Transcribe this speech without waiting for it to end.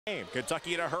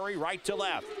Kentucky in a hurry, right to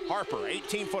left. Harper,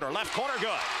 18-footer, left corner,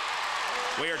 good.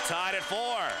 We are tied at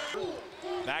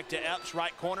 4. Back to Epps,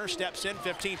 right corner, steps in,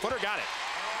 15-footer, got it.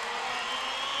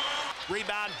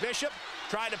 Rebound, Bishop,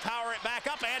 tried to power it back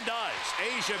up and does.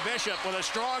 Asia Bishop with a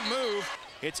strong move.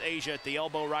 Hits Asia at the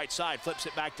elbow right side, flips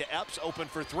it back to Epps, open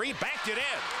for 3, banked it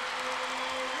in.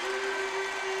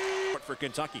 For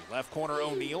Kentucky, left corner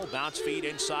O'Neal, bounce feed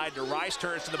inside to Rice,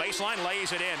 turns to the baseline,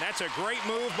 lays it in. That's a great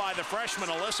move by the freshman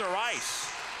Alyssa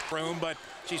Rice. But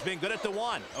she's been good at the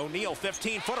one. O'Neal,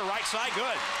 15-footer, right side,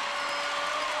 good.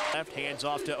 Left, hands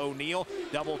off to O'Neal,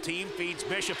 double team, feeds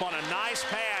Bishop on a nice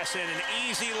pass and an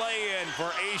easy lay-in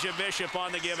for Asia Bishop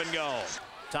on the give and go.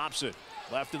 Thompson,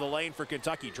 left of the lane for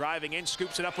Kentucky, driving in,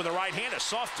 scoops it up with the right hand, a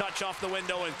soft touch off the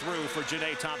window and through for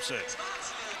Janae Thompson.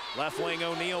 Left wing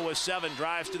O'Neal with 7,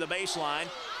 drives to the baseline.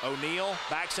 O'Neal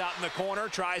backs out in the corner,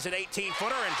 tries an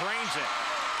 18-footer and drains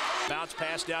it. Bounce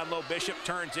pass down low, Bishop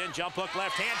turns in, jump hook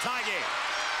left hand, tie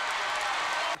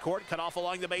game. Court cut off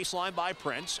along the baseline by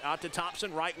Prince. Out to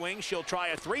Thompson, right wing, she'll try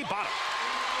a 3, bottom.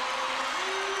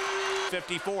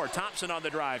 54, Thompson on the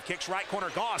drive, kicks right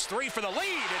corner, Goss, 3 for the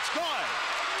lead, it's good.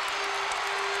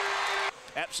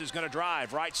 Epps is going to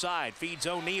drive, right side, feeds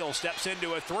O'Neal, steps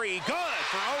into a 3, good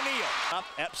for O'Neal. Up,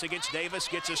 Epps against Davis,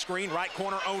 gets a screen, right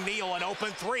corner, O'Neal, an open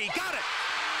 3, got it!